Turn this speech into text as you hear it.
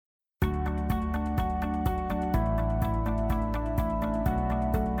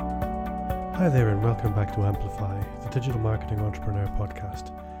Hi there and welcome back to Amplify, the digital marketing entrepreneur podcast.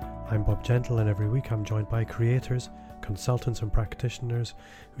 I'm Bob Gentle and every week I'm joined by creators, consultants and practitioners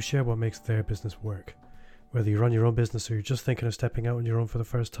who share what makes their business work. Whether you run your own business or you're just thinking of stepping out on your own for the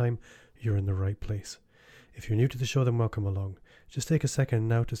first time, you're in the right place. If you're new to the show, then welcome along. Just take a second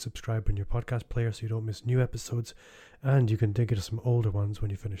now to subscribe in your podcast player so you don't miss new episodes, and you can dig into some older ones when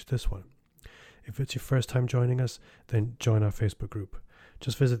you finish this one. If it's your first time joining us, then join our Facebook group.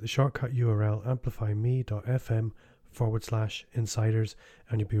 Just visit the shortcut URL amplifyme.fm/insiders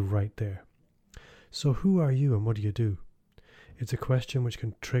and you'll be right there. So who are you and what do you do? It's a question which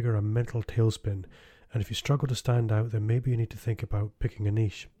can trigger a mental tailspin, and if you struggle to stand out, then maybe you need to think about picking a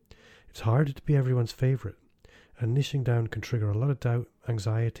niche. It's hard to be everyone's favourite, and niching down can trigger a lot of doubt,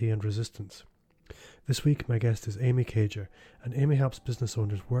 anxiety and resistance. This week my guest is Amy Caiger, and Amy helps business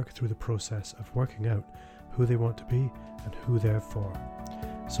owners work through the process of working out who they want to be and who they're for.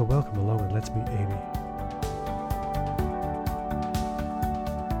 So welcome along and let's meet Amy.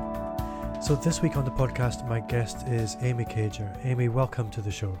 So this week on the podcast, my guest is Amy Caiger. Amy, welcome to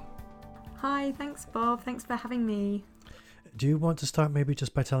the show. Hi, thanks Bob. Thanks for having me. Do you want to start maybe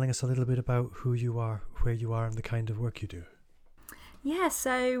just by telling us a little bit about who you are, where you are and the kind of work you do? Yeah,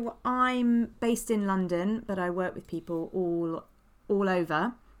 so I'm based in London, but I work with people all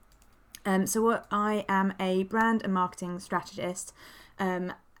over. So I am a brand and marketing strategist,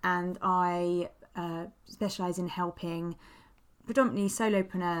 and I specialise in helping predominantly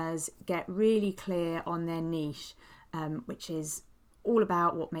solopreneurs get really clear on their niche, which is all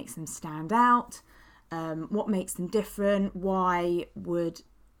about what makes them stand out, what makes them different, why would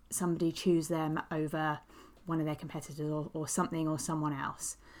somebody choose them over one of their competitors or something or someone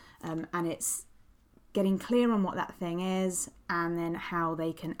else. And it's getting clear on what that thing is and then how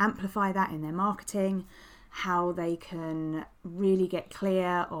they can amplify that in their marketing, how they can really get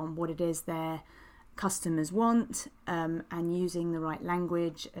clear on what it is their customers want, and using the right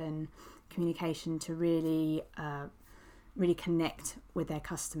language and communication to really connect with their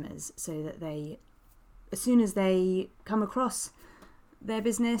customers so that they, as soon as they come across their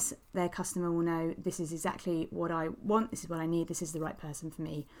business, their customer will know this is exactly what I want, this is what I need, this is the right person for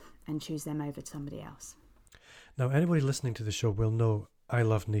me, and choose them over to somebody else. Now, anybody listening to the show will know I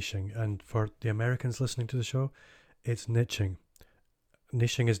love niching, and for the Americans listening to the show, it's niching.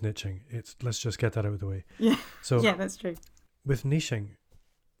 Niching is niching. Let's just get that out of the way. Yeah, so yeah, that's true. With niching,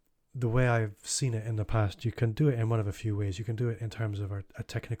 the way I've seen it in the past, you can do it in one of a few ways. You can do it in terms of a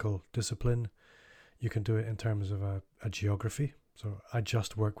technical discipline. You can do it in terms of a geography. So I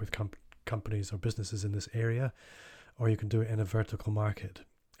just work with companies or businesses in this area, or you can do it in a vertical market.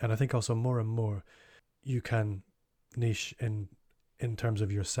 And I think also more and more you can niche in terms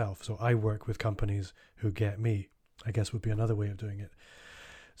of yourself. So I work with companies who get me, I guess would be another way of doing it.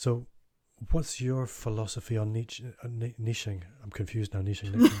 So what's your philosophy on niching? I'm confused now,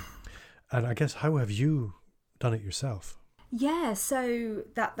 niching. And I guess how have you done it yourself? Yeah, so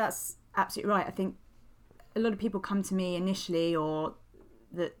that's absolutely right. I think a lot of people come to me initially, or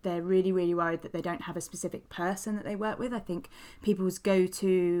that they're really, really worried that they don't have a specific person that they work with. I think people's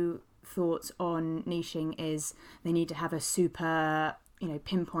go-to thoughts on niching is they need to have a super,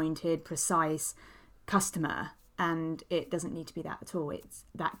 pinpointed, precise customer, and it doesn't need to be that at all.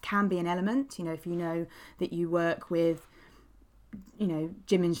 That can be an element. If you know that you work with,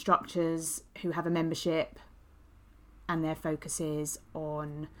 gym instructors who have a membership and their focus is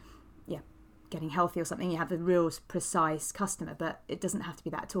on getting healthy or something, you have a real precise customer, but it doesn't have to be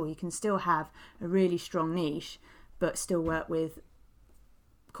that at all. You can still have a really strong niche but still work with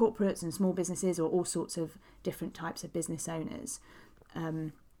corporates and small businesses or all sorts of different types of business owners.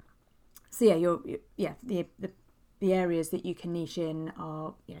 The areas that you can niche in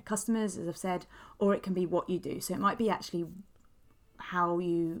are customers, as I've said, or it can be what you do. So it might be actually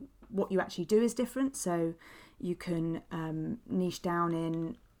what you actually do is different. So you can niche down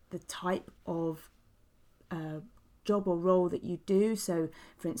in the type of job or role that you do. So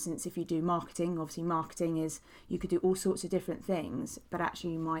for instance, if you do marketing, obviously marketing is, you could do all sorts of different things, but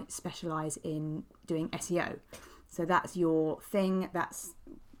actually you might specialize in doing SEO. So that's your thing, that's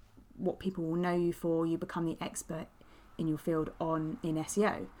what people will know you for. You become the expert in your field in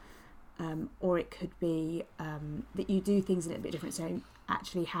SEO. Or it could be that you do things a little bit different. So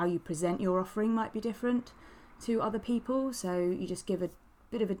actually how you present your offering might be different to other people. So you just give a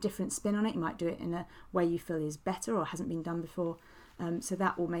bit of a different spin on it. You might do it in a way you feel is better or hasn't been done before. So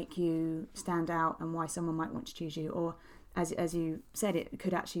that will make you stand out and why someone might want to choose you. Or as you said, it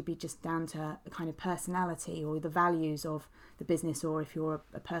could actually be just down to the kind of personality or the values of the business, or if you're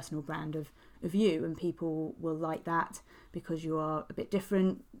a personal brand of you, and people will like that because you are a bit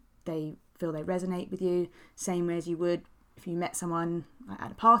different. They feel they resonate with you, same way as you would if you met someone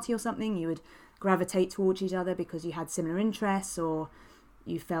at a party or something. You would gravitate towards each other because you had similar interests, or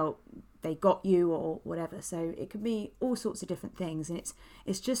you felt they got you, or whatever. So it could be all sorts of different things, and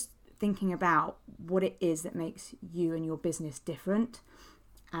it's just thinking about what it is that makes you and your business different,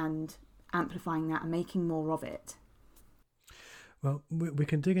 and amplifying that and making more of it. Well, we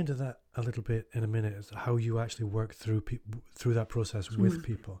can dig into that a little bit in a minute, as to how you actually work through that process with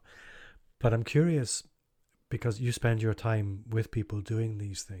people. But I'm curious, because you spend your time with people doing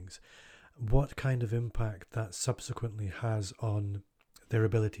these things, what kind of impact that subsequently has on their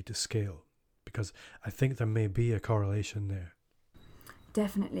ability to scale? Because I think there may be a correlation there.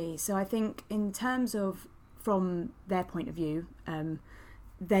 Definitely. So I think in terms of, from their point of view,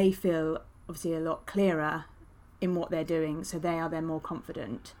 they feel obviously a lot clearer in what they're doing, so they are then more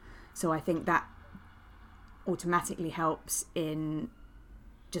confident. So I think that automatically helps in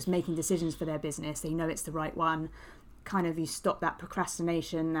just making decisions for their business. They know it's the right one. Kind of, you stop that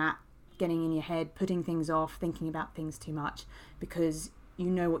procrastination, that getting in your head, putting things off, thinking about things too much, because you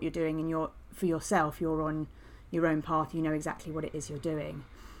know what you're doing, and you're, for yourself, you're on your own path, you know exactly what it is you're doing.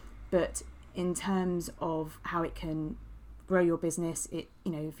 But in terms of how it can grow your business, it,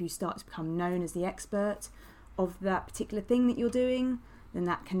 you know, if you start to become known as the expert of that particular thing that you're doing, then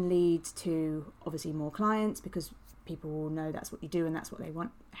that can lead to obviously more clients, because people will know that's what you do and that's what they want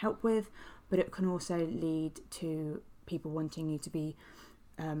help with. But it can also lead to people wanting you to be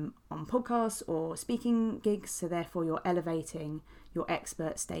on podcasts or speaking gigs, so therefore you're elevating your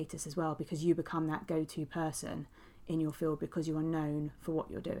expert status as well, because you become that go-to person in your field because you are known for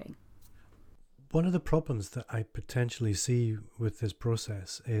what you're doing. One of the problems that I potentially see with this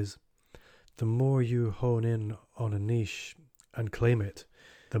process is the more you hone in on a niche and claim it,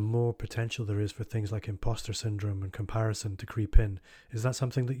 the more potential there is for things like imposter syndrome and comparison to creep in. Is that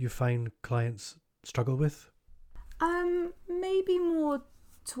something that you find clients struggle with? Maybe more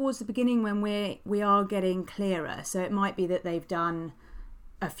towards the beginning, when we are getting clearer. So it might be that they've done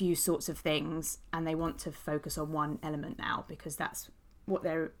a few sorts of things and they want to focus on one element now, because that's what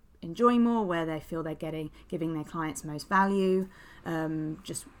they're enjoying more, where they feel they're giving their clients most value,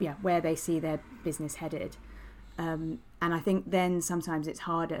 where they see their business headed. And I think then sometimes it's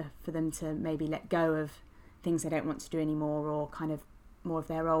harder for them to maybe let go of things they don't want to do anymore, or kind of more of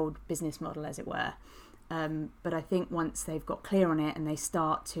their old business model, as it were. But I think once they've got clear on it and they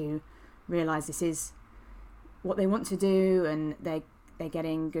start to realise this is what they want to do, and they're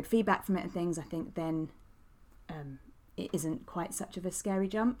getting good feedback from it and things, I think then it isn't quite such of a scary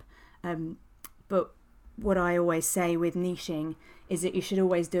jump. But what I always say with niching is that you should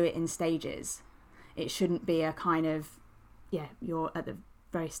always do it in stages. It shouldn't be a kind of, you're at the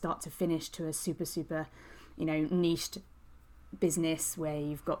very start to finish to a super, niched business where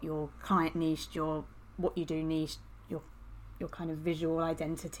you've got your client niched, your what you do niched, your kind of visual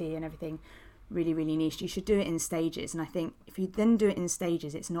identity and everything really, really niched. You should do it in stages. And I think if you then do it in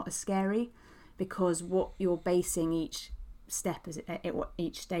stages, it's not as scary, because what you're basing each step,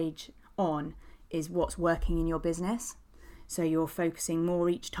 each stage on, is what's working in your business. So you're focusing more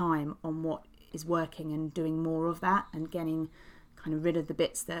each time on what is working and doing more of that, and getting kind of rid of the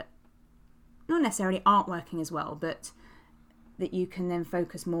bits that not necessarily aren't working as well, but that you can then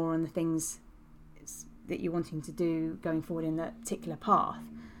focus more on the things that you're wanting to do going forward in that particular path.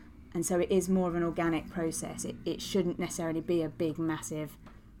 And so it is more of an organic process. It shouldn't necessarily be a big, massive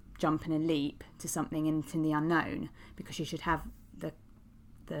jump and a leap to something into the unknown, because you should have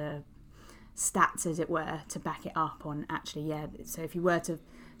the stats, as it were, to back it up on actually, so if you were to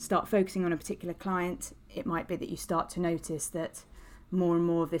start focusing on a particular client, it might be that you start to notice that more and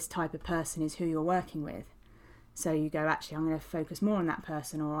more of this type of person is who you're working with. So you go, actually, I'm going to focus more on that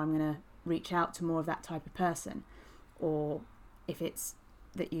person, or I'm going to reach out to more of that type of person. Or if it's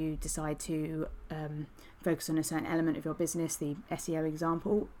that you decide to focus on a certain element of your business, the SEO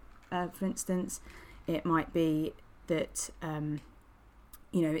example, for instance, it might be that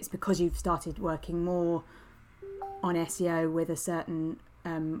it's because you've started working more on SEO with a certain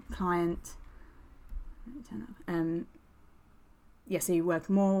client. So you work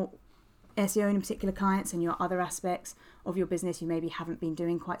more SEO in particular clients, and your other aspects of your business you maybe haven't been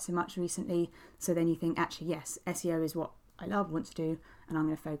doing quite so much recently. So then you think, actually, yes, SEO is what I love, want to do, and I'm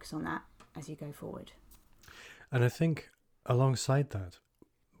going to focus on that as you go forward. And I think alongside that,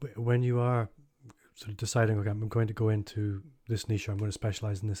 when you are sort of deciding, okay, I'm going to go into this niche, or I'm going to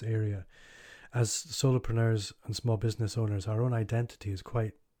specialize in this area, as solopreneurs and small business owners, our own identity is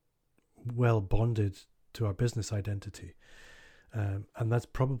quite well bonded to our business identity. And that's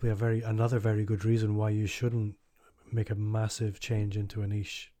probably another very good reason why you shouldn't make a massive change into a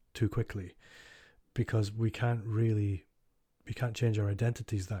niche too quickly, because we can't change our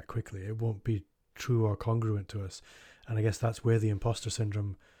identities that quickly. It won't be true or congruent to us. And I guess that's where the imposter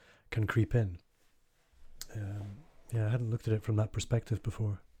syndrome can creep in. I hadn't looked at it from that perspective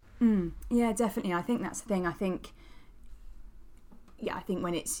before. Yeah, definitely. I think that's the thing. I think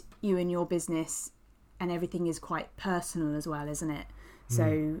when it's you and your business, and everything is quite personal as well, isn't it?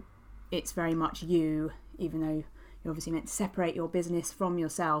 So it's very much you, even though you're obviously meant to separate your business from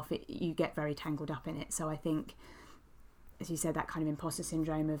yourself, you get very tangled up in it. So I think, as you said, that kind of imposter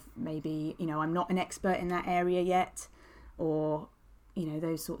syndrome of maybe, I'm not an expert in that area yet, or,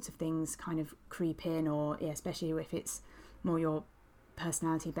 those sorts of things kind of creep in, or especially if it's more your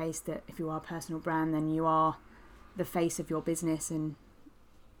personality based, that if you are a personal brand, then you are the face of your business and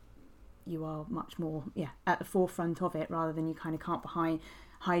you are much more at the forefront of it, rather than you kind of can't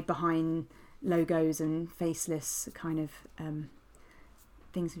hide behind logos and faceless kind of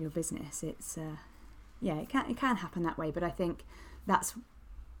things of your business. It's it can happen that way, but I think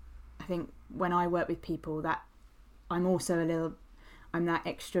when I work with people, that I'm that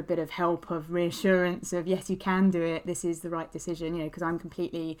extra bit of help, of reassurance of, yes, you can do it, this is the right decision, because I'm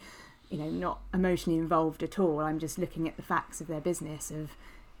completely not emotionally involved at all. I'm just looking at the facts of their business of,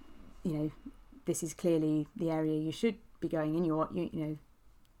 this is clearly the area you should be going in,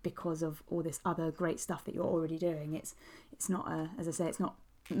 because of all this other great stuff that you're already doing. It's not as I say, it's not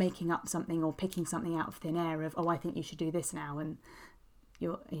making up something or picking something out of thin air of, I think you should do this now, and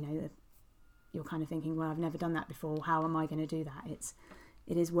you're kind of thinking, well, I've never done that before, how am I going to do that?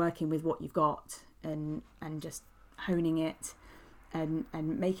 It is working with what you've got and just honing it and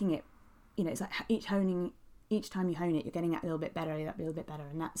making it, it's like each time you hone it, you're getting that little bit better,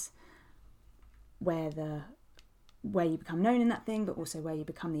 and that's where you become known in that thing, but also where you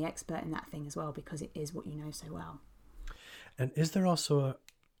become the expert in that thing as well, because it is what you know so well. And is there also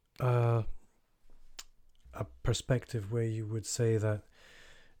a perspective where you would say that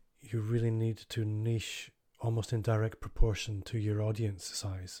you really need to niche almost in direct proportion to your audience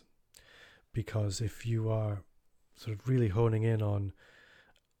size? Because if you are sort of really honing in on,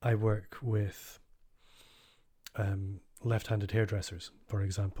 I work with left-handed hairdressers, for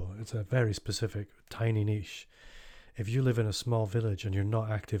example, it's a very specific, tiny niche. If you live in a small village and you're not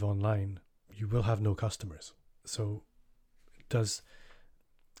active online, you will have no customers. So does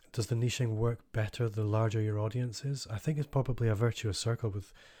the niching work better the larger your audience is? I think it's probably a virtuous circle.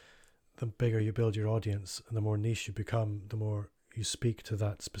 With the bigger you build your audience and the more niche you become, the more you speak to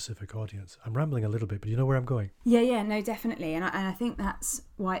that specific audience. I'm rambling a little bit, but you know where I'm going. Yeah, no, definitely. And I think that's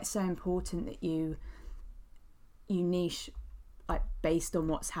why it's so important that you niche like based on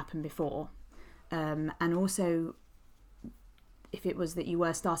what's happened before. And also, if it was that you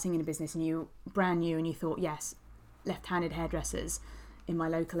were starting in a business and you brand new and you thought, yes, left-handed hairdressers in my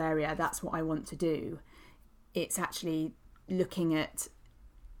local area, that's what I want to do. It's actually looking at,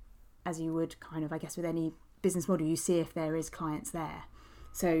 as you would kind of, I guess, with any business model, you see if there is clients there.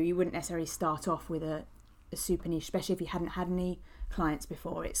 So you wouldn't necessarily start off with a super niche, especially if you hadn't had any clients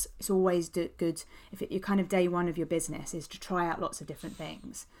before. It's always good if you're kind of day one of your business is to try out lots of different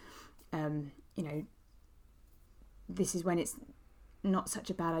things. This is when it's not such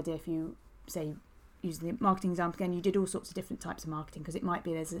a bad idea if you say, using the marketing example again, you did all sorts of different types of marketing, because it might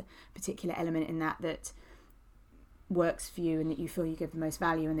be there's a particular element in that works for you and that you feel you give the most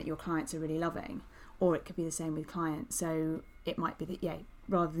value and that your clients are really loving. Or it could be the same with clients. So it might be that,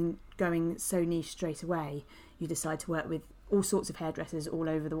 rather than going so niche straight away, you decide to work with all sorts of hairdressers all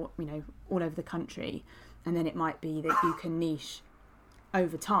over the country, and then it might be that you can niche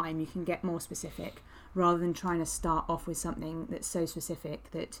over time. You can get more specific, rather than trying to start off with something that's so specific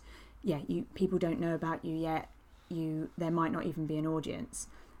that people don't know about you yet. There might not even be an audience.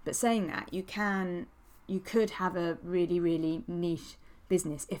 But saying that, you could have a really, really niche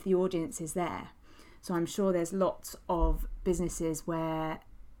business if the audience is there. So I'm sure there's lots of businesses where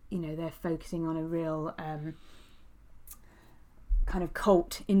they're focusing on a real kind of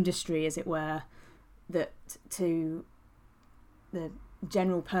cult industry, as it were, that to the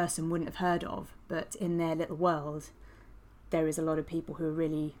general person wouldn't have heard of, but in their little world there is a lot of people who are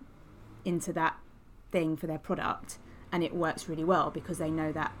really into that thing for their product, and it works really well because they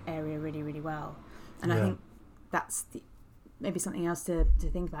know that area really, really well. And I think that's maybe something else to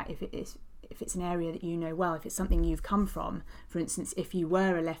think about. If it's an area that you know well, if it's something you've come from, for instance, if you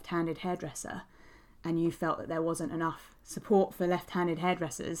were a left-handed hairdresser and you felt that there wasn't enough support for left-handed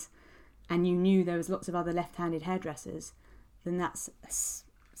hairdressers, and you knew there was lots of other left-handed hairdressers, then that's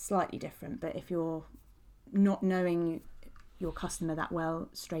slightly different. But if you're not knowing your customer that well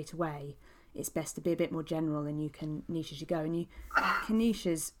straight away, it's best to be a bit more general, and you can niche as you go. And you can niche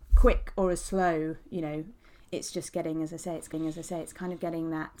as quick or as slow, it's just getting, as I say, it's kind of getting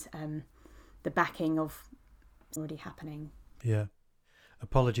that, the backing of already happening. Yeah.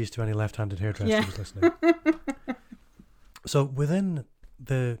 Apologies to any left-handed hairdressers listening. So within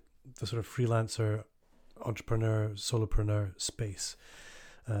the sort of freelancer, entrepreneur, solopreneur space,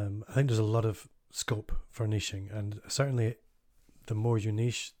 I think there's a lot of scope for niching, and certainly the more you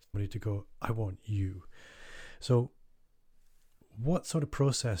niche, somebody to go, I want you. So what sort of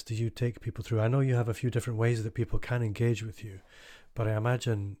process do you take people through? I know you have a few different ways that people can engage with you, but I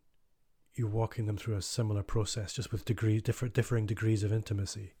imagine you walking them through a similar process, just with differing degrees of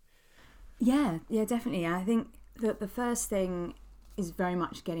intimacy. Yeah, definitely. I think that the first thing is very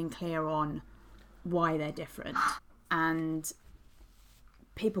much getting clear on why they're different, and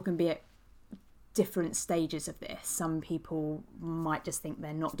people can be at different stages of this. Some people might just think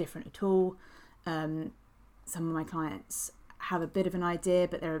they're not different at all. Some of my clients have a bit of an idea,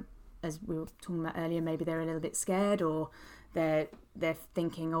 but they're, as we were talking about earlier, maybe they're a little bit scared, or they're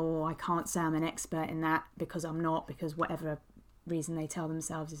thinking, oh, I can't say I'm an expert in that because I'm not, because whatever reason they tell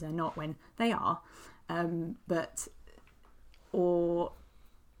themselves is they're not, when they are.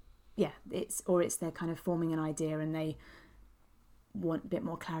 It's they're kind of forming an idea and they want a bit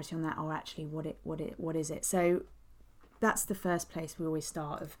more clarity on that, or actually what is it. So that's the first place we always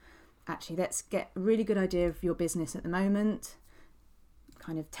start, of actually, let's get a really good idea of your business at the moment.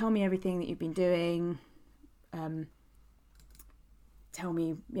 Kind of tell me everything that you've been doing. Tell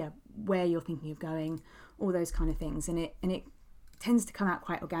me where you're thinking of going, all those kind of things. And it tends to come out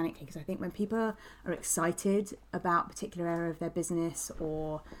quite organically, because I think when people are excited about a particular area of their business,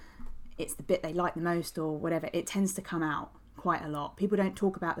 or it's the bit they like the most or whatever, it tends to come out quite a lot. People don't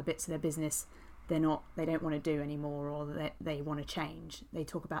talk about the bits of their business they don't want to do anymore, or that they want to change. They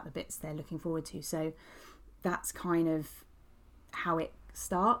talk about the bits they're looking forward to. So that's kind of how it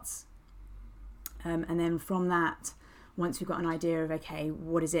starts. And then from that, once we've got an idea of, okay,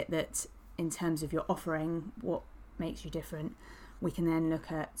 what is it that, in terms of your offering, what makes you different, we can then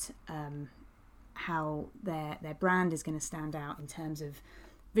look at how their brand is going to stand out in terms of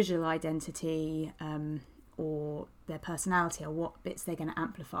visual identity, or their personality, or what bits they're going to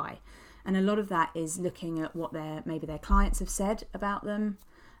amplify. And a lot of that is looking at what maybe their clients have said about them.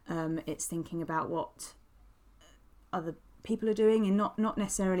 It's thinking about what other people are doing, and not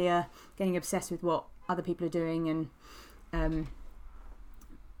necessarily getting obsessed with what other people are doing. And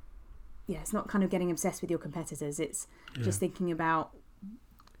it's not kind of getting obsessed with your competitors. It's just thinking about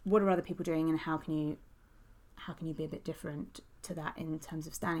what are other people doing, and how can you be a bit different to that in terms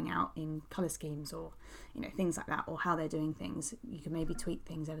of standing out in colour schemes, or things like that, or how they're doing things. You can maybe tweak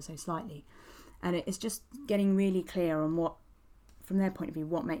things ever so slightly, and it's just getting really clear on what, from their point of view,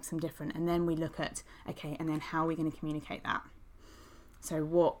 what makes them different. And then we look at, okay, and then how are we going to communicate that? So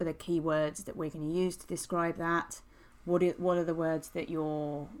what are the key words that we're going to use to describe that? What are the words that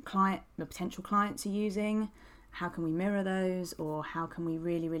your potential clients are using? How can we mirror those, or how can we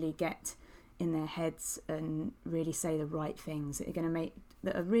really, really get in their heads and really say the right things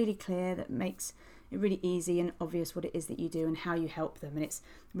that are really clear, that makes it really easy and obvious what it is that you do and how you help them. And it's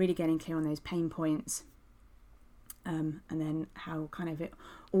really getting clear on those pain points, and then how kind of it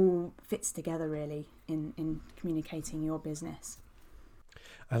all fits together really in communicating your business.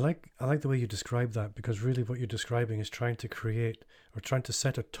 I like the way you describe that, because really what you're describing is trying to create, or trying to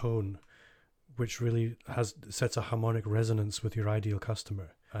set a tone which really sets a harmonic resonance with your ideal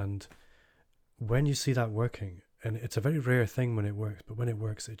customer. And when you see that working, and it's a very rare thing when it works, but when it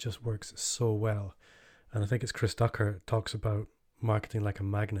works, it just works so well. And I think it's Chris Ducker talks about marketing like a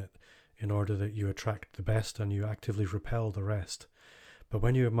magnet, in order that you attract the best and you actively repel the rest. But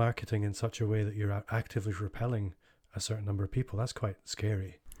when you're marketing in such a way that you're actively repelling a certain number of people, that's quite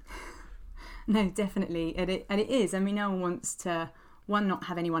scary. No, definitely. And it is. I mean, no one wants to, one, not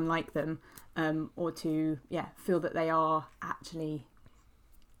have anyone like them, or to, feel that they are actually,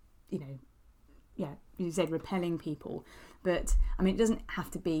 you said repelling people. But, I mean, it doesn't have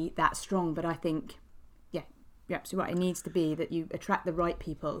to be that strong, but I think, you're absolutely right. It needs to be that you attract the right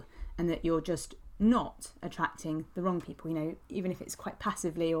people, and that you're just not attracting the wrong people, even if it's quite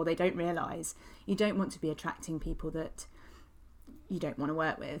passively, or they don't realise. You don't want to be attracting people that you don't want to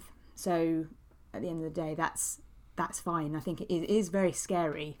work with. So at the end of the day, that's fine. I think it is very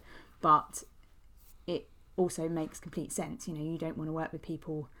scary, but it also makes complete sense. You don't want to work with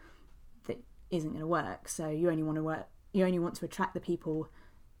people that isn't going to work. So you only want to attract the people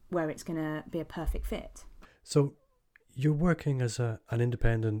where it's going to be a perfect fit. So you're working as an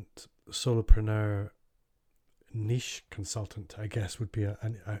independent solopreneur niche consultant, I guess would be a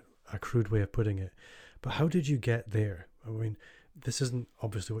crude way of putting it. But how did you get there? I mean, this isn't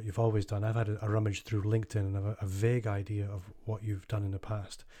obviously what you've always done. I've had a rummage through LinkedIn and have a vague idea of what you've done in the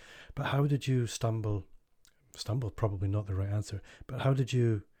past. But how did you stumble, probably not the right answer, but how did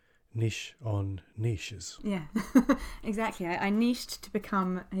you niche on niches? Yeah, exactly. I niched to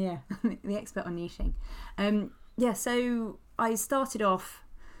become, the expert on niching. So I started off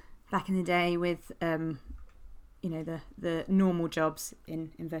back in the day with, the normal jobs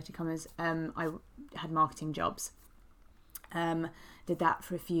in inverted commas. I had marketing jobs. Did that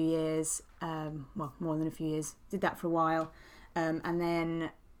for a few years, more than a few years. Did that for a while, and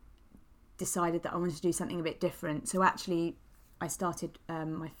then decided that I wanted to do something a bit different. So actually, I started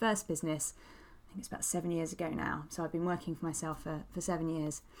my first business, I think it's about 7 years ago now. So I've been working for myself for 7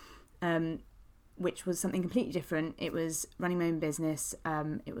 years, which was something completely different. It was running my own business.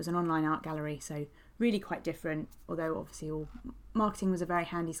 It was an online art gallery, so really quite different, although obviously all marketing was a very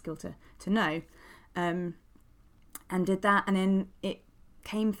handy skill to know. And did that, and then it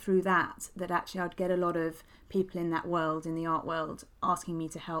came through that actually I'd get a lot of people in that world, in the art world, asking me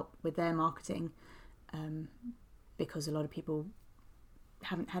to help with their marketing, because a lot of people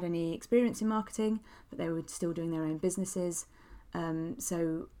haven't had any experience in marketing, but they were still doing their own businesses.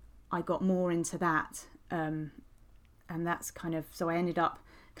 So I got more into that, and that's kind of, so I ended up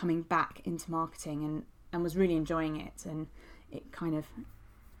coming back into marketing and was really enjoying it. And it kind of,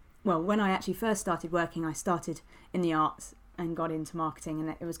 when I actually first started working, I started in the arts and got into marketing,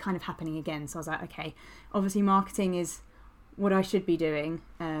 and it was kind of happening again. So I was like, okay, obviously marketing is what I should be doing,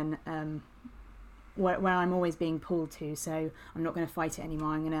 and where I'm always being pulled to. So I'm not going to fight it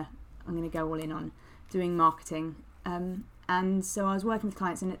anymore. I'm going to go all in on doing marketing. And so I was working with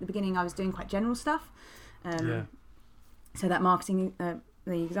clients, and at the beginning I was doing quite general stuff. So that marketing,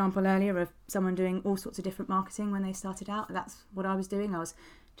 the example earlier of someone doing all sorts of different marketing when they started out, that's what I was doing. I was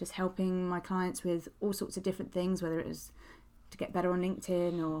just helping my clients with all sorts of different things, whether it was to get better on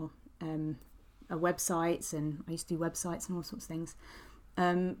LinkedIn or websites, and I used to do websites and all sorts of things.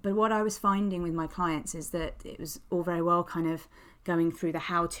 But what I was finding with my clients is that it was all very well kind of going through the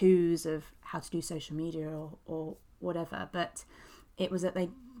how-tos of how to do social media or whatever, but it was that they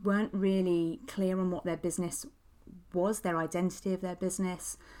weren't really clear on what their business was, their identity of their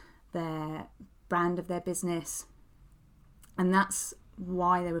business, their brand of their business. And that's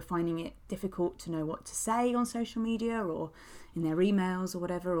why they were finding it difficult to know what to say on social media or in their emails or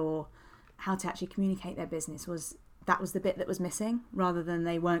whatever, or how to actually communicate their business. That was the bit that was missing, rather than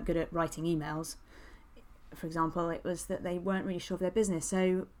they weren't good at writing emails. For example, it was that they weren't really sure of their business.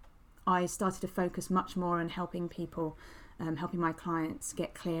 So I started to focus much more on helping people, helping my clients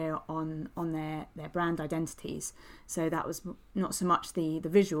get clear on their brand identities. So that was not so much the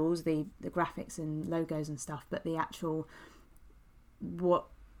visuals, the graphics and logos and stuff, but the actual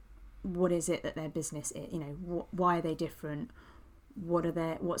what is it that their business is, why are they different,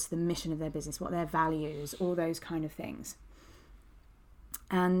 what's the mission of their business, what are their values, all those kind of things.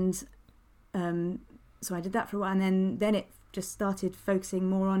 And so I did that for a while, and then it just started focusing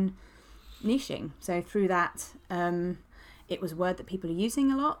more on niching. So through that, it was a word that people are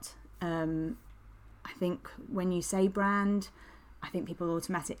using a lot. I think when you say brand, I think people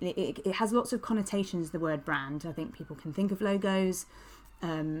automatically, it has lots of connotations, the word brand. I think people can think of logos.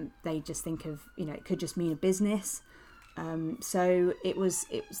 They just think of, it could just mean a business. So it was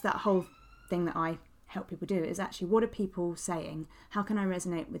that whole thing that I help people do, is actually, what are people saying? How can I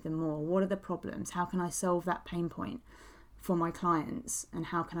resonate with them more? What are the problems? How can I solve that pain point for my clients? And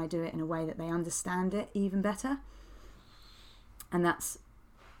how can I do it in a way that they understand it even better? And that's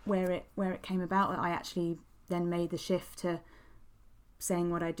where it came about. I actually then made the shift to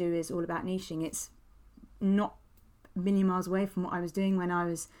saying what I do is all about niching. It's not a million miles away from what I was doing when I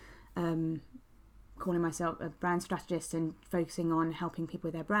was calling myself a brand strategist and focusing on helping people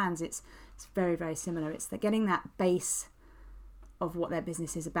with their brands. It's very, very similar. It's that getting that base of what their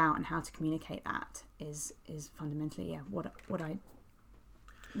business is about and how to communicate that is fundamentally what I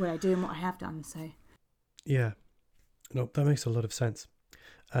do and what I have done. So that makes a lot of sense.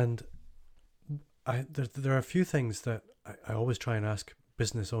 And there are a few things that I always try and ask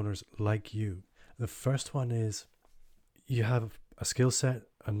business owners like you. The first one is, you have a skill set,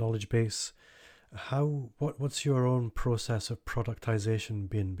 a knowledge base. What's your own process of productization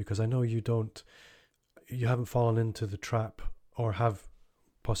been? Because I know you haven't fallen into the trap, or have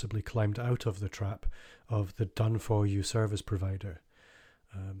possibly climbed out of the trap of the done for you service provider.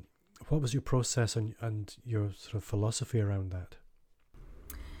 What was your process and your sort of philosophy around that?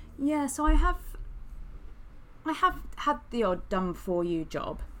 Yeah, so I have had the odd done for you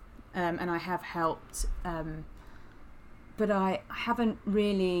job, and I have helped, but I haven't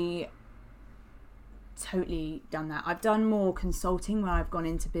really totally done that. I've done more consulting where I've gone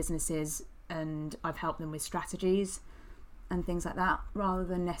into businesses and I've helped them with strategies and things like that, rather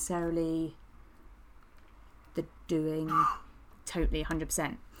than necessarily the doing totally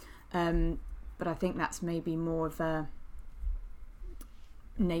 100%. But I think that's maybe more of a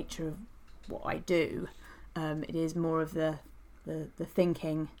nature of what I do. It is more of the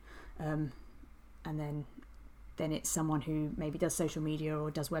thinking, and then it's someone who maybe does social media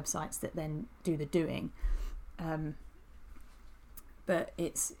or does websites that then do the doing. But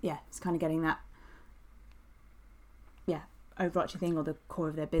it's kind of getting that overarching thing, or the core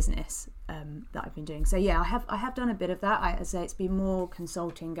of their business that I've been doing. So I have done a bit of that. I say it's been more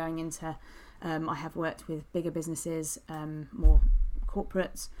consulting going into. I have worked with bigger businesses, more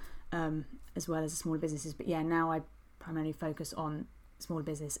corporates, as well as smaller businesses. But now I primarily focus on small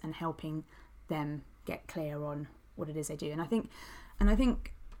business and helping them get clear on what it is they do. And I think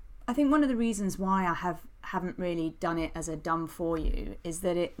one of the reasons why I haven't really done it as a done for you is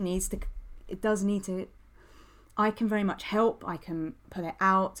that it does need to. I can very much help. I can pull it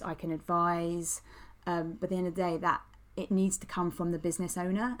out. I can advise. But at the end of the day, that it needs to come from the business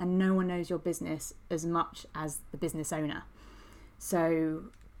owner, and no one knows your business as much as the business owner. So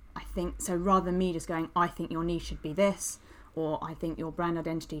I think rather than me just going, I think your niche should be this, or I think your brand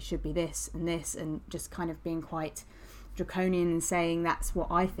identity should be this, and just kind of being quite draconian and saying that's what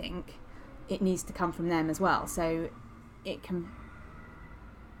I think, it needs to come from them as well. So I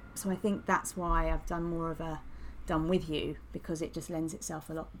think that's why I've done more of a done with you, because it just lends itself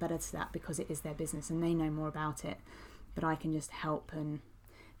a lot better to that, because it is their business and they know more about it. But I can just help and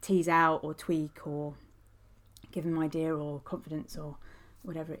tease out or tweak or give them idea or confidence or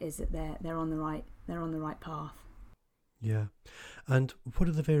whatever it is that they're on the right path. Yeah. And what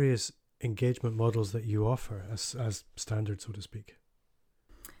are the various engagement models that you offer as standard, so to speak?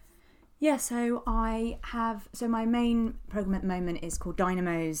 Yeah, so my main program at the moment is called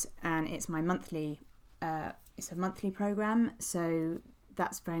Dynamos, and it's my monthly. It's a monthly program, so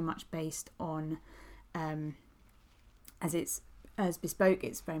that's very much based on, as bespoke.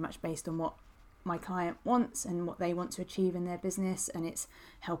 It's very much based on what my client wants and what they want to achieve in their business, and it's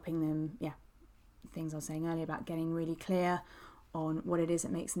helping them. Things I was saying earlier about getting really clear on what it is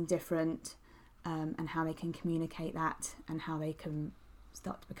that makes them different, and how they can communicate that, and how they can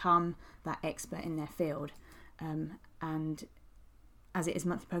start to become that expert in their field. And as it is a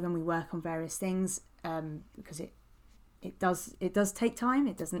monthly program, we work on various things, because it does take time.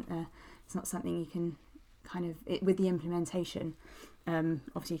 It doesn't. It's not something you can kind of with the implementation.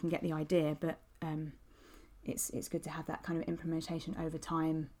 Obviously, you can get the idea, but it's good to have that kind of implementation over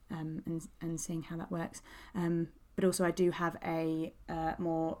time, and seeing how that works. But also, I do have a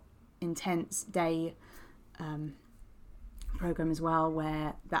more intense day program as well,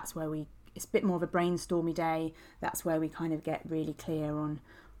 where it's a bit more of a brainstormy day. That's where we kind of get really clear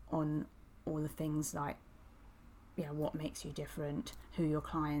on all the things like, what makes you different, who your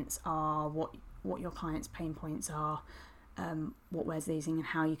clients are, what your clients' pain points are, what words they're using, and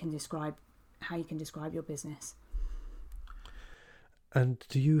how you can describe your business. And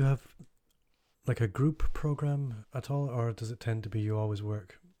do you have like a group program at all, or does it tend to be you always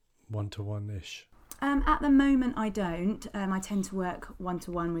work one-to-one-ish? At the moment, I don't. I tend to work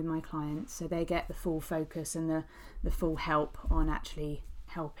one-to-one with my clients, so they get the full focus and the full help on actually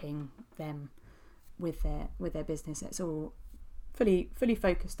helping them with their business. It's all fully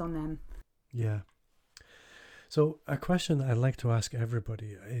focused on them. Yeah. So a question I'd like to ask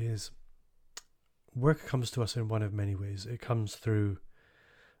everybody is, work comes to us in one of many ways. It comes through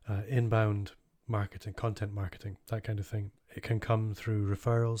inbound marketing, content marketing, that kind of thing. It can come through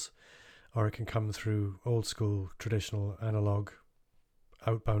referrals, or it can come through old school, traditional, analog,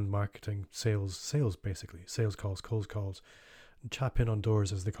 outbound marketing, sales basically, sales calls, cold calls, chap in on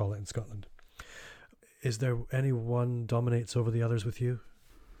doors as they call it in Scotland. Is there any one dominates over the others with you?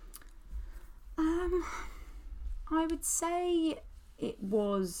 I would say it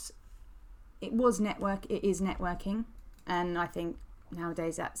is networking, and I think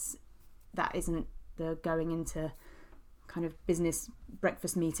nowadays that isn't the going into kind of business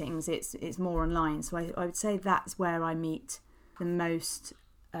breakfast meetings. It's more online. So I would say that's where I meet the most.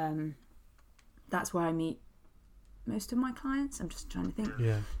 That's where I meet most of my clients. I'm just trying to think.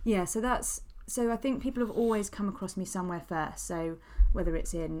 Yeah. So I think people have always come across me somewhere first. So whether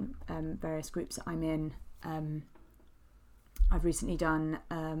it's in various groups that I'm in, I've recently done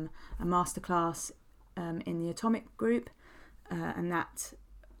a masterclass in the Atomic group, and that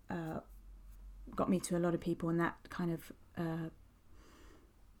got me to a lot of people, and that kind of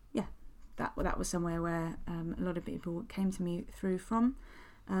that was somewhere where a lot of people came to me through from.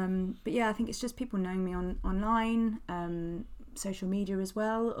 But yeah, I think it's just people knowing me online, social media as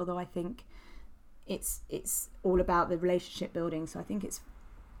well, although I think it's all about the relationship building, so I think it's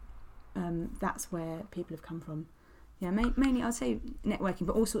that's where people have come from. Yeah, mainly I'd say networking,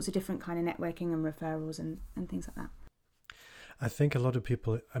 but all sorts of different kind of networking and referrals and things like that. I think a lot of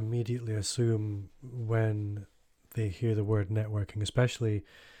people immediately assume when they hear the word networking, especially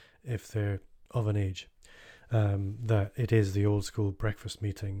if they're of an age, that it is the old school breakfast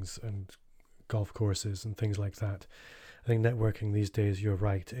meetings and golf courses and things like that. I think networking these days, you're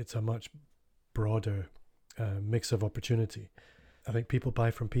right, it's a much broader mix of opportunity. I think people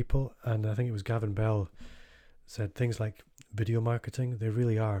buy from people, and I think it was Gavin Bell said things like video marketing, they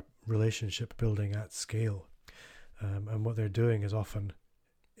really are relationship building at scale. And what they're doing is often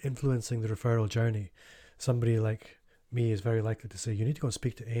influencing the referral journey. Somebody like me is very likely to say, you need to go and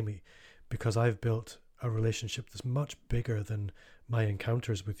speak to Amy because I've built a relationship that's much bigger than my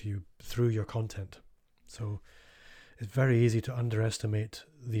encounters with you through your content. So it's very easy to underestimate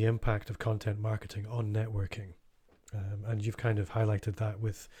the impact of content marketing on networking. And you've kind of highlighted that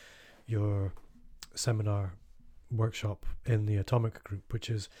with your seminar workshop in the Atomic group, which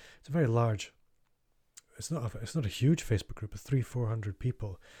is, it's a very large, it's not a huge Facebook group of 300-400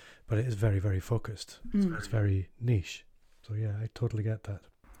 people, but it is very, very focused. So it's very niche. So yeah, I totally get that.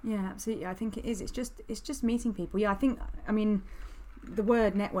 Yeah, absolutely. I think it is. It's just meeting people. Yeah, I mean, the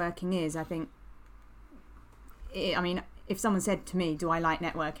word networking is, if someone said to me, do I like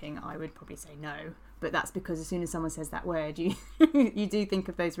networking? I would probably say no. But that's because as soon as someone says that word, you you do think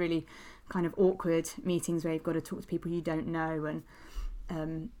of those really kind of awkward meetings where you've got to talk to people you don't know,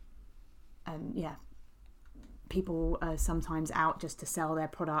 and yeah, people are sometimes out just to sell their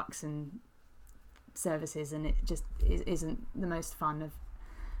products and services, and it just isn't the most fun of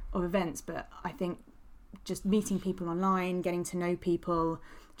events. But I think just meeting people online, getting to know people,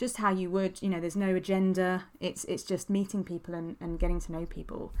 just how you would, there's no agenda. It's just meeting people and getting to know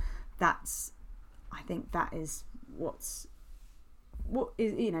people. I think that is what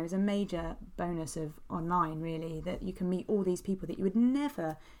is a major bonus of online, really, that you can meet all these people that you would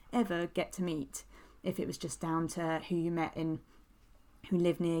never ever get to meet if it was just down to who you met and who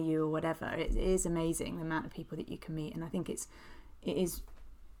live near you or whatever. It is amazing the amount of people that you can meet, and I think it is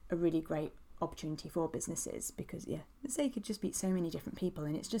a really great opportunity for businesses because, yeah, let's say you could just meet so many different people,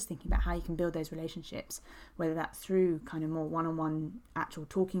 and it's just thinking about how you can build those relationships, whether that's through kind of more one-on-one actual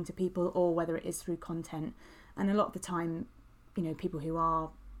talking to people or whether it is through content. And a lot of the time, people who are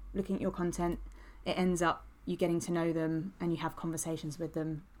looking at your content, it ends up you getting to know them and you have conversations with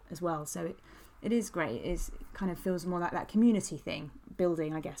them as well. So it is great. It kind of feels more like that community thing,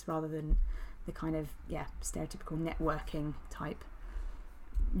 building, I guess, rather than the kind of, stereotypical networking type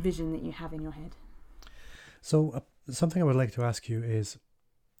vision that you have in your head. So something I would like to ask you is,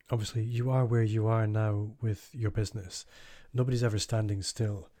 obviously you are where you are now with your business. Nobody's ever standing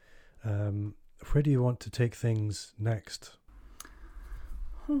still. Where do you want to take things next?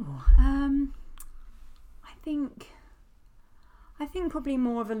 I think probably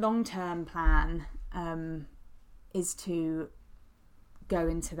more of a long-term plan is to go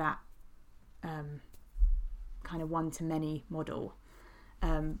into that kind of one-to-many model.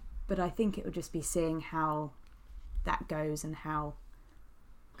 But I think it would just be seeing how that goes and how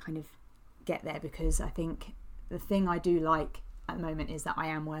kind of get there, because I think the thing I do like at the moment is that I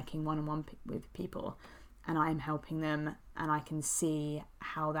am working one-on-one with people and I am helping them, and I can see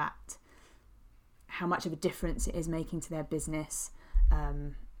how much of a difference it is making to their business,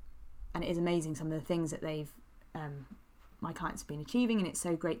 and it is amazing some of the things that my clients have been achieving, and it's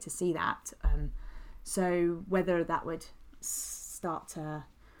so great to see that. So whether that would start to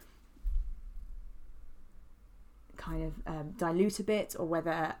kind of dilute a bit, or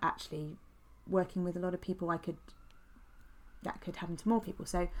whether actually working with a lot of people that could happen to more people.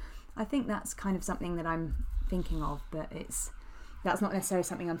 So I think that's kind of something that I'm thinking of, but that's not necessarily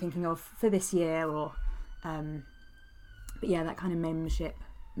something I'm thinking of for this year, or but yeah, that kind of membership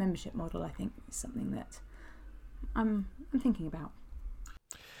model I think is something that I'm thinking about.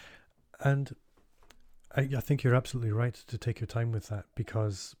 And I think you're absolutely right to take your time with that,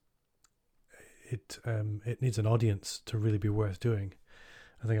 because it needs an audience to really be worth doing.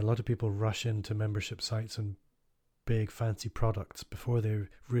 I think a lot of people rush into membership sites and big fancy products before they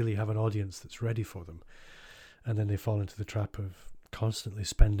really have an audience that's ready for them, and then they fall into the trap of constantly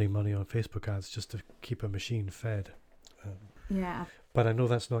spending money on Facebook ads just to keep a machine fed. Yeah. But I know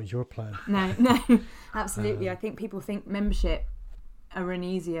that's not your plan. No, absolutely. I think people think membership are an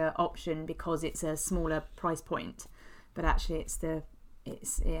easier option because it's a smaller price point, but actually it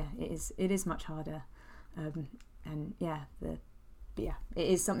is much harder. And yeah, yeah, it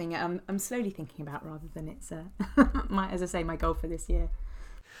is something I'm slowly thinking about rather than it's as I say, my goal for this year.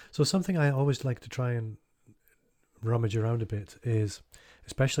 So something I always like to try and rummage around a bit is,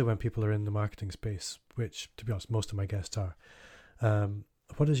 especially when people are in the marketing space, which, to be honest, most of my guests are.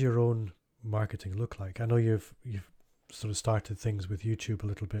 What does your own marketing look like? I know you've sort of started things with YouTube a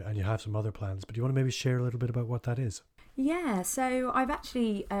little bit, and you have some other plans, but do you want to maybe share a little bit about what that is? Yeah, so I've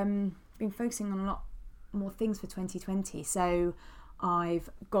actually been focusing on a lot more things for 2020. So I've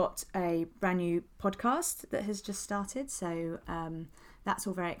got a brand new podcast that has just started, so that's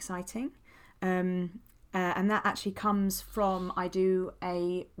all very exciting. And that actually comes from, I do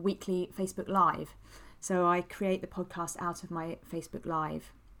a weekly Facebook Live. So I create the podcast out of my Facebook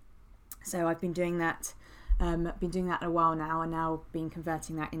Live. So I've been doing that a while now, and now been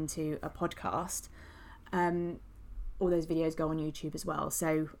converting that into a podcast. All those videos go on YouTube as well.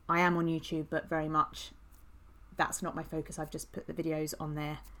 So I am on YouTube, but very much that's not my focus. I've just put the videos on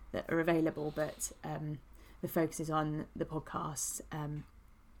there that are available, but the focus is on the podcast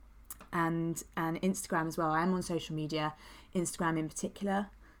and Instagram as well. I am on social media, Instagram in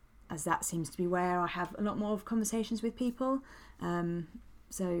particular, as that seems to be where I have a lot more of conversations with people.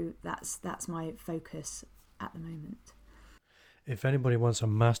 So that's my focus at the moment. If anybody wants a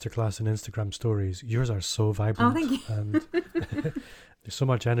masterclass in Instagram stories, yours are so vibrant. Oh, thank you. And there's so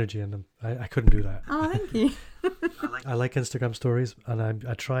much energy in them. I couldn't do that. Oh, thank you. I like Instagram stories, and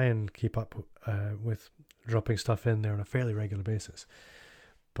I try and keep up with dropping stuff in there on a fairly regular basis.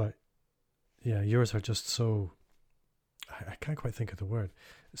 But yeah, yours are just so, I can't quite think of the word.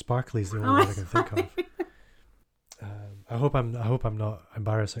 Sparkly is the only word I can think of. I hope I'm not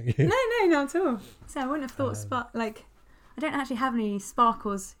embarrassing you. No, not at all. So I wouldn't have thought I don't actually have any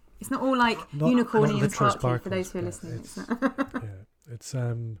sparkles. It's not all like unicorny and sparkly for those who are listening. It's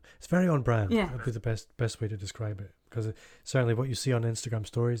very on brand. Yeah. That'd be the best way to describe it, because certainly what you see on Instagram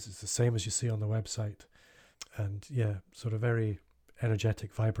stories is the same as you see on the website, and yeah, sort of very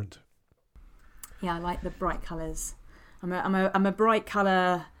energetic, vibrant. Yeah, I like the bright colours. I'm a bright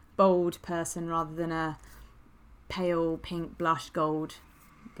colour, bold person rather than a pale pink blush gold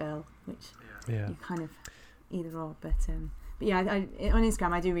girl, which you kind of either or. But yeah, on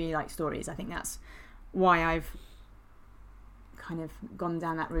Instagram I do really like stories. I think that's why I've kind of gone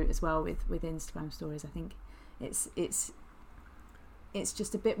down that route as well with Instagram stories. I think it's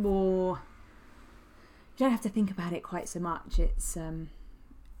just a bit more, you don't have to think about it quite so much. It's it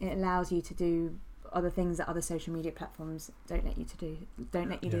allows you to do other things that other social media platforms don't let you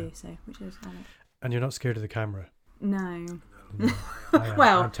do. So which is and you're not scared of the camera? No.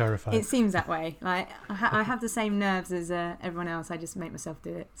 Well, I'm terrified. It seems that way. Like I have the same nerves as everyone else. I just make myself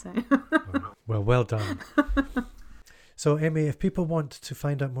do it. So well done. So Amy, if people want to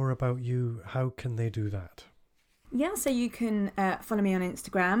find out more about you, how can they do that? Yeah, so you can follow me on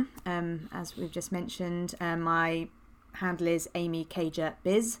Instagram, as we've just mentioned. My handle is Amy Caiger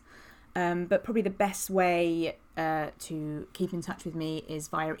Biz, but probably the best way to keep in touch with me is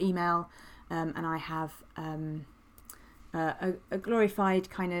via email, and I have a glorified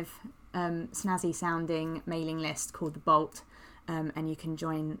kind of snazzy sounding mailing list called the Bolt, and you can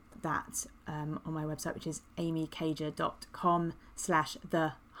join that on my website, which is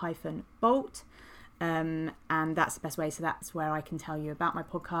amycaiger.com/the-bolt, and that's the best way. So that's where I can tell you about my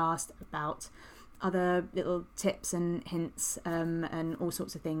podcast, about other little tips and hints, and all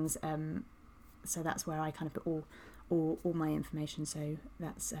sorts of things. So that's where I kind of put all my information. So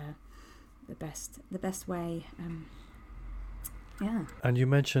that's the best way. Yeah. And you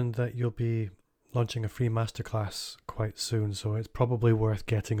mentioned that you'll be launching a free masterclass quite soon, so it's probably worth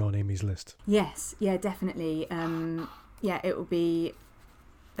getting on Amy's list. Yes, yeah, definitely. It will be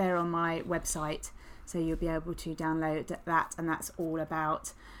there on my website, so you'll be able to download that, and that's all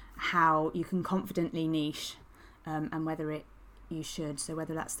about how you can confidently niche, and whether you should, so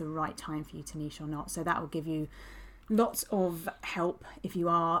whether that's the right time for you to niche or not. So that will give you lots of help if you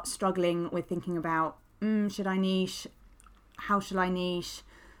are struggling with thinking about, should I niche? How should I niche?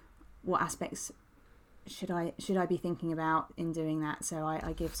 What aspects should I be thinking about in doing that? So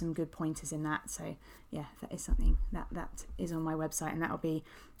I give some good pointers in that. So yeah, that is something that is on my website, and that will be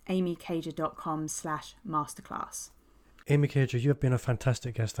amycaiger.com/masterclass. Amy Caiger, you have been a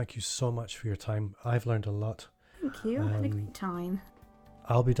fantastic guest. Thank you so much for your time. I've learned a lot. Thank you. I had a great time.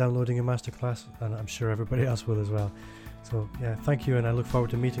 I'll be downloading your masterclass, and I'm sure everybody else will as well. So yeah, thank you, and I look forward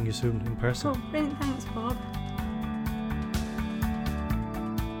to meeting you soon in person. Cool. Brilliant. Thanks, Bob.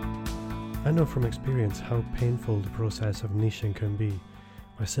 I know from experience how painful the process of niching can be.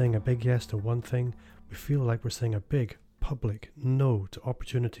 By saying a big yes to one thing, we feel like we're saying a big, public no to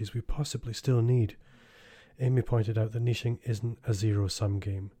opportunities we possibly still need. Amy pointed out that niching isn't a zero-sum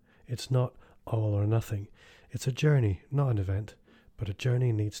game. It's not all or nothing. It's a journey, not an event, but a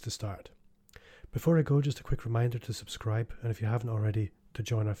journey needs to start. Before I go, just a quick reminder to subscribe, and if you haven't already, to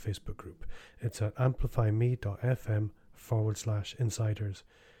join our Facebook group. It's at amplifyme.fm/insiders.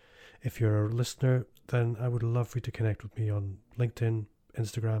 If you're a listener, then I would love for you to connect with me on LinkedIn,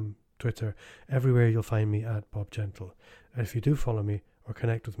 Instagram, Twitter, everywhere you'll find me at Bob Gentle. And if you do follow me or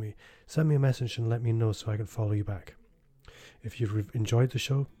connect with me, send me a message and let me know so I can follow you back. If you've enjoyed the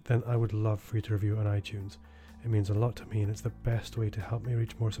show, then I would love for you to review on iTunes. It means a lot to me and it's the best way to help me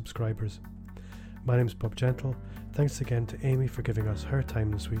reach more subscribers. My name's Bob Gentle. Thanks again to Amy for giving us her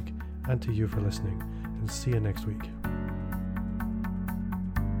time this week and to you for listening. And see you next week.